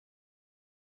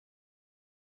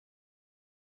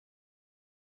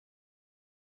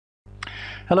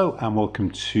Hello and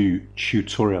welcome to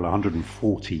tutorial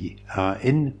 140.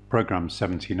 In program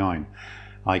 79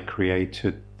 I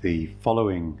created the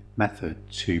following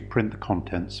method to print the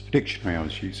contents of a dictionary I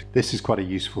was using. This is quite a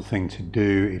useful thing to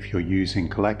do if you're using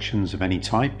collections of any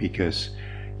type, because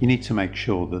you need to make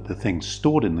sure that the things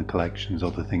stored in the collections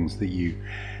are the things that you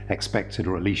expected,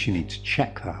 or at least you need to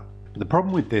check that. But the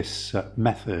problem with this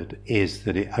method is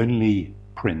that it only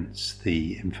prints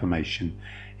the information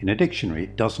in a dictionary.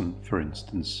 It doesn't, for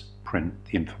instance, print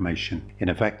the information in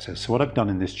a vector. So what I've done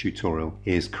in this tutorial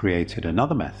is created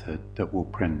another method that will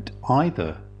print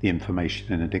either the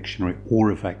information in a dictionary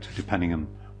or a vector, depending on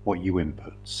what you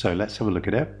input. So let's have a look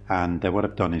at it. And what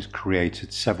I've done is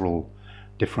created several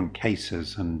different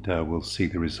cases, and we'll see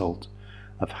the result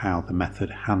of how the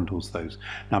method handles those.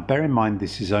 Now bear in mind,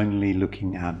 this is only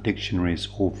looking at dictionaries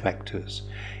or vectors.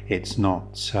 It's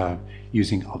not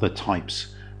using other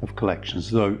types of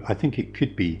collections, though I think it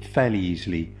could be fairly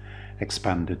easily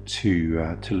expanded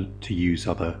to use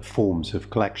other forms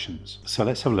of collections. So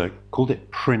let's have a look. Called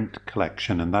it print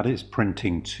collection, and that is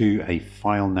printing to a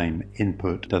file name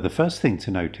input. Now, the first thing to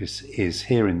notice is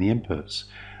here in the inputs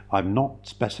I've not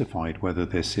specified whether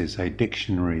this is a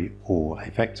dictionary or a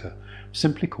vector. I've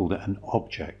simply called it an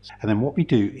object. And then what we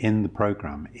do in the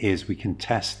program is we can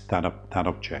test that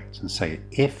object and say,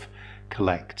 if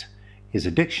collect is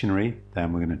a dictionary,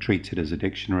 then we're going to treat it as a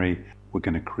dictionary. We're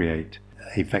going to create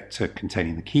a vector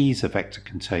containing the keys, a vector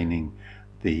containing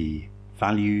the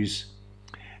values,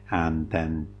 and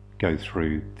then go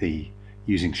through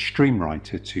using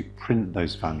StreamWriter to print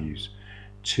those values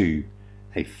to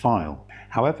a file.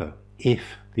 However, if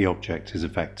the object is a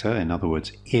vector, in other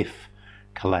words, if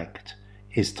collect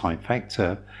is type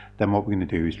vector, then what we're going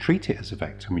to do is treat it as a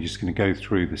vector, and we're just going to go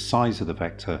through the size of the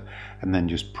vector and then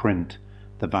just print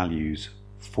the values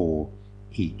for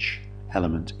each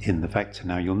element in the vector.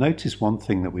 Now you'll notice one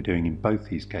thing that we're doing in both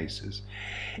these cases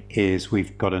is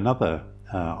we've got another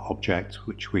object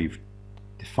which we've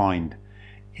defined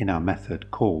in our method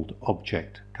called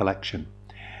object collection.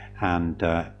 And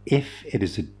if it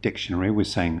is a dictionary, we're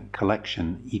saying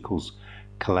collection equals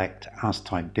collect as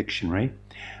type dictionary,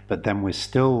 but then we're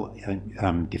still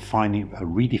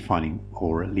redefining,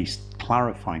 or at least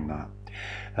clarifying that,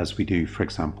 as we do, for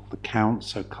example, the count.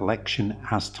 So collection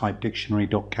as type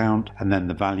dictionary.count, and then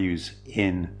the values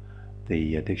in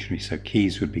the dictionary. So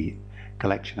keys would be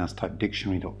collection as type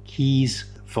dictionary.keys,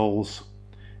 vols,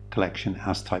 collection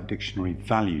as type dictionary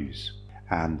values.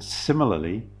 And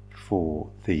similarly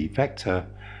for the vector,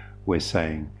 we're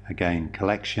saying again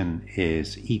collection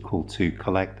is equal to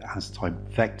collect as type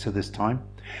vector this time,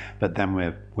 but then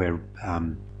we're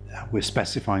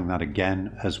specifying that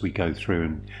again as we go through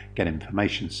and get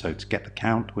information. So to get the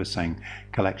count, we're saying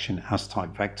collection as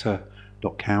type vector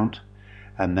dot count,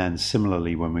 and then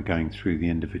similarly when we're going through the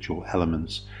individual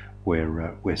elements,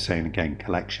 we're saying again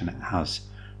collection as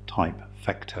type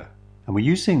vector. And we're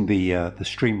using the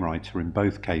StreamWriter in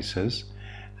both cases,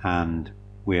 and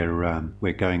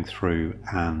we're going through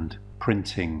and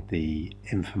printing the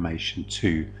information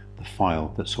to the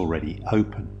file that's already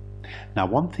open. Now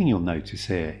one thing you'll notice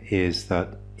here is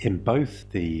that in both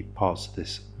the parts of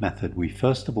this method, we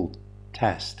first of all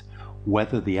test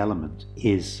whether the element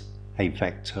is a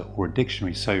vector or a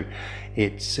dictionary. So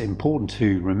it's important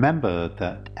to remember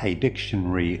that a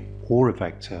dictionary or a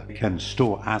vector can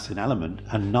store as an element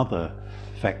another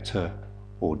vector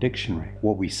or dictionary.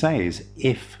 What we say is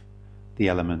if the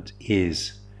element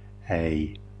is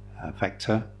a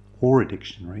vector or a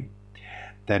dictionary,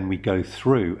 then we go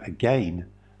through again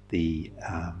the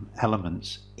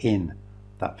elements in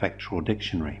that vector or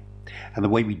dictionary. And the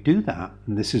way we do that,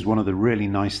 and this is one of the really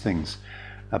nice things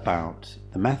about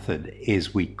the method,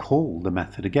 is we call the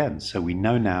method again. So we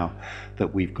know now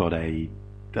that we've got a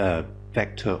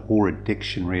vector or a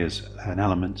dictionary as an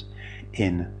element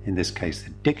in this case the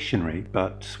dictionary,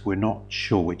 but we're not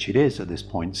sure which it is at this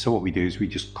point. So what we do is we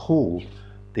just call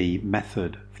the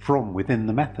method from within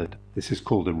the method. This is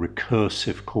called a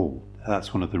recursive call.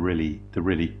 That's one of the really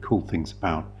cool things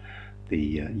about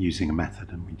using a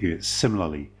method, and we do it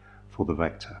similarly for the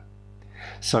vector.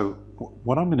 So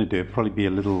what I'm going to do, it'll probably be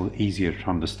a little easier to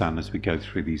understand as we go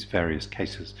through these various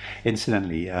cases.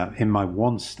 Incidentally, in my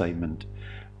one statement,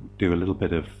 do a little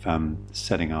bit of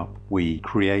setting up. We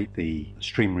create the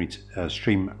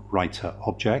StreamWriter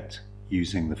object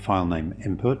using the file name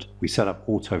input. We set up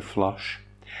auto flush,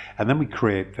 and then we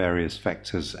create various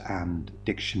vectors and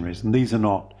dictionaries, and these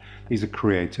are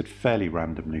created fairly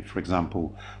randomly. For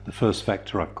example, the first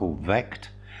vector I've called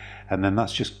vect, and then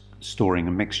that's just storing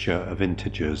a mixture of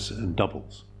integers and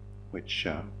doubles, which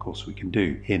of course we can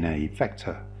do in a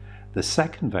vector The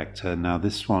second vector, now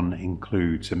this one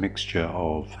includes a mixture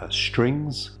of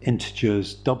strings,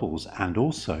 integers, doubles, and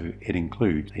also it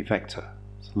includes a vector.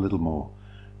 It's a little more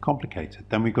complicated.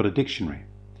 Then we've got a dictionary,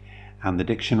 and the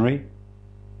dictionary,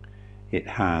 it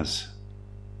has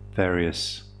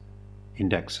various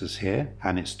indexes here,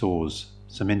 and it stores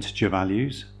some integer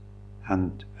values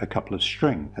and a couple of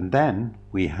string. And then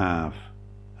we have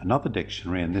another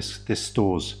dictionary, and this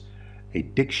stores a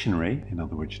dictionary, in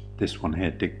other words this one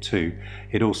here, dict2.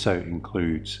 It also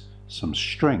includes some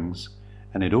strings,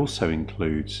 and it also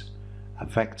includes a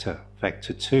vector,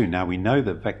 vector2. Now we know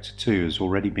that vector2 has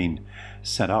already been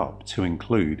set up to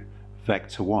include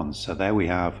vector1, so there we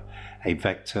have a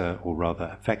vector, or rather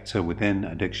a vector within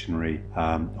a dictionary,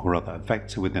 or rather a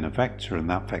vector within a vector, and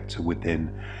that vector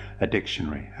within a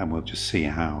dictionary, and we'll just see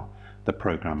how the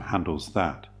program handles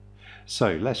that.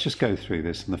 So let's just go through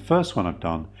this, and the first one I've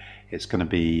done, it's going to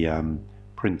be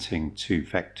printing to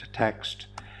vector text.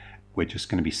 We're just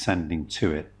going to be sending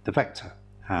to it the vector,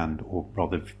 or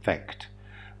rather vect.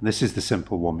 And this is the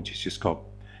simple one, which has just got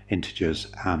integers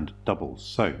and doubles.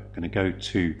 So I'm going to go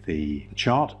to the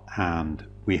chart, and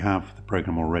we have the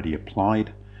program already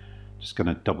applied. Just going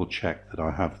to double check that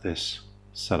I have this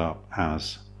set up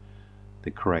as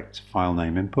the correct file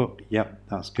name input. Yep,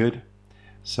 that's good.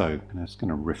 So I'm just going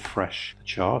to refresh the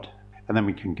chart, and then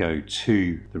we can go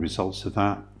to the results of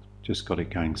that. Just got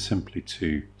it going simply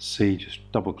to C. Just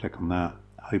double click on that,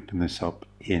 open this up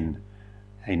in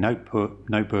a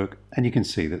notebook, and you can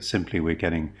see that simply we're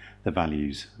getting the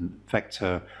values: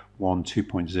 vector 1,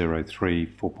 2.03,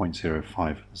 4.05,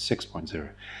 and 6.0.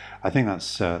 I think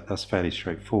that's fairly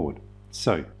straightforward.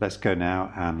 So let's go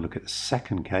now and look at the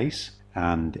second case.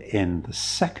 And in the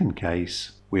second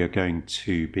case, we are going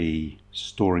to be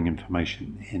storing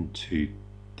information into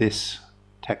this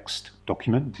text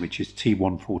document, which is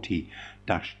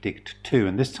T140-dict2,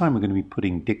 and this time we're going to be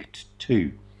putting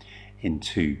dict2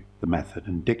 into the method.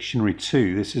 And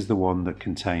dictionary2, this is the one that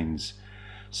contains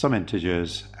some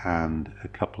integers and a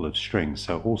couple of strings,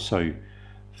 so also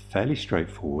fairly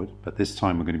straightforward, but this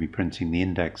time we're going to be printing the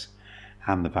index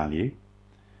and the value.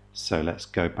 So let's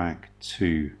go back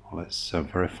to, let's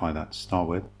verify that to start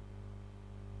with,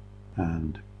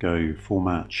 and go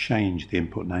format, change the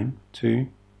input name to,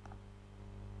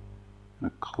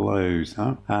 close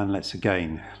that, and let's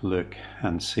again look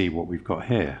and see what we've got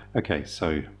here. Okay,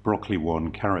 so broccoli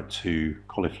 1, carrot 2,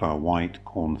 cauliflower white,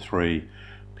 corn 3,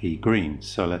 pea green.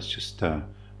 So let's just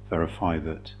verify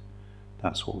that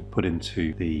that's what we put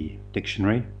into the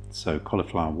dictionary. So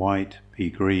cauliflower white, pea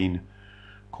green,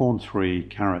 corn 3,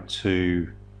 carrot 2,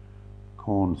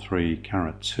 corn 3,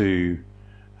 carrot 2,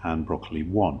 and broccoli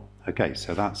 1. Okay,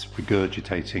 so that's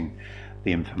regurgitating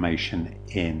the information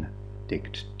in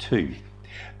dict2.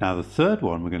 Now the third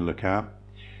one we're going to look at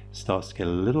starts to get a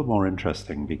little more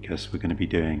interesting, because we're going to be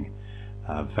doing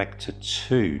vector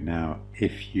 2. Now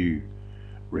if you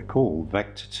recall,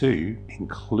 vector 2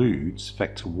 includes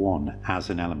vector 1 as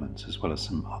an element, as well as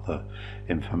some other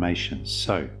information.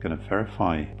 So I'm going to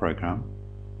verify program,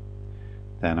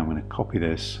 then I'm going to copy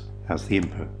this as the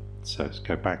input. So let's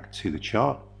go back to the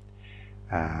chart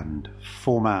and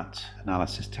format,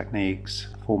 analysis techniques,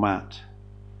 format.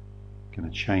 Going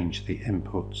to change the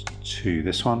input to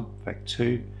this one,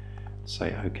 vec2,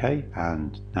 say OK,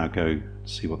 and now go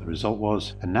see what the result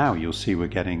was. And now you'll see we're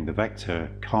getting the vector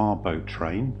car, boat,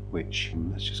 train, which,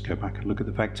 let's just go back and look at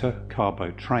the vector car,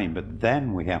 boat, train, but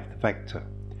then we have the vector.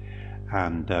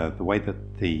 And the way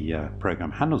that the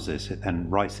program handles this, it then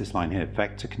writes this line here: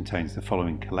 vector contains the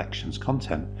following collections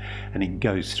content, and it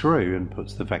goes through and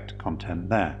puts the vector content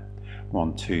there,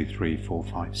 1, 2, 3, 4,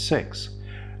 5, 6,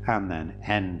 and then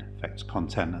end vector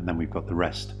content, and then we've got the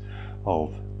rest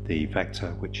of the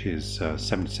vector, which is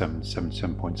 77,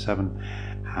 77.7,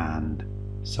 and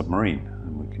submarine.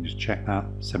 And we can just check that,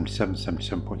 77,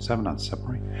 77.7, and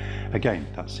submarine. Again,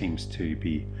 that seems to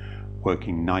be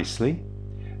working nicely.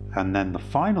 And then the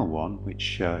final one,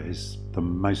 which is the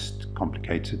most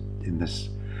complicated in this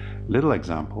little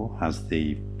example, has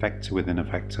the vector within a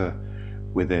vector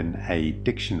within a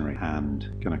dictionary. And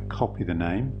going to copy the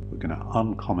name. We're going to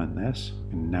uncomment this.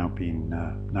 And now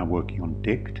working on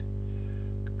dict.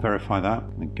 Verify that,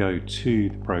 and go to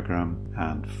the program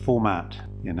and format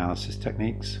the analysis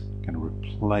techniques. I'm going to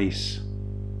replace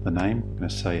the name. I'm going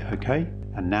to say OK,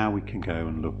 and now we can go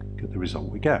and look at the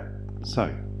result we get.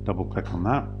 So double click on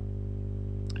that.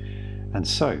 And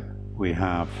so we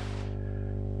have,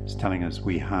 it's telling us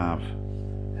we have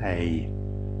a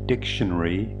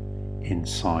dictionary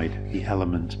inside the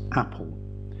element apple.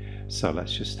 So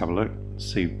let's just have a look.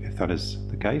 see if that is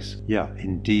the case. Yeah,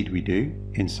 indeed we do.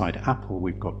 Inside Apple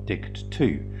we've got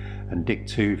dict2, and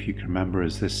dict2, if you can remember,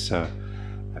 is this a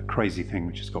crazy thing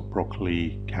which has got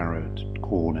broccoli, carrot,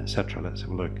 corn, etc. Let's have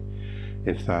a look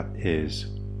if that is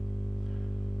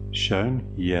shown.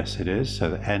 Yes, it is. So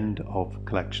the end of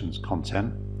collections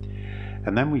content,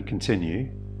 and then we continue,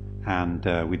 and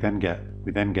we then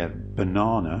get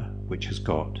banana, which has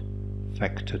got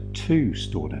vector2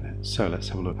 stored in it. So let's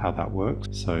have a look how that works.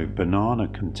 So banana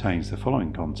contains the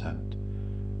following content: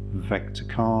 vector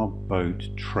car, boat,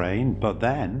 train, but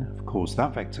then of course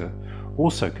that vector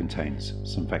also contains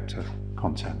some vector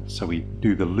content. So we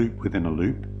do the loop within a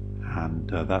loop, and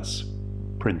that's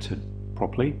printed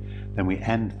properly. Then we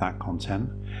end that content.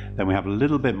 Then we have a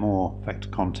little bit more vector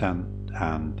content,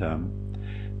 and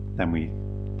then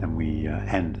we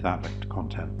end that vector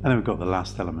content. And then we've got the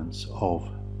last elements of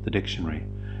the dictionary: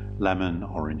 lemon,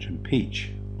 orange, and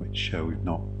peach, which we've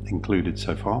not included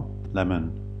so far.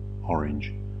 Lemon,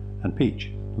 orange, and peach.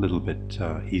 A little bit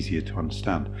easier to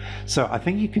understand. So I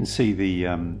think you can see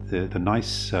the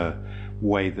nice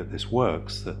way that this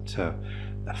works, that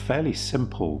a fairly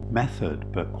simple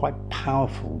method but quite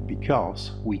powerful,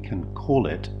 because we can call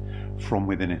it from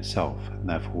within itself, and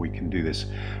therefore we can do this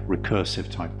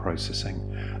recursive type processing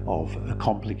of a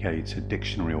complicated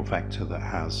dictionary or vector that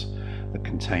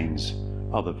contains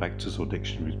other vectors or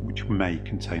dictionaries which may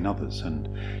contain others, and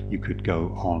you could go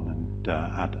on and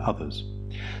add others.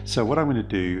 So what I'm going to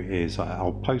do is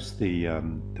I'll post the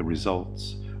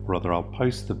results, or rather I'll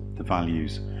post the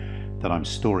values that I'm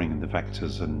storing in the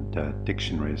vectors and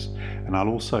dictionaries, and I'll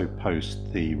also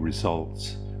post the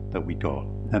results that we got,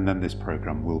 and then this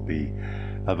program will be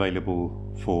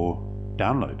available for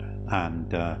download,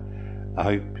 and I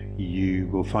hope you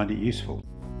will find it useful.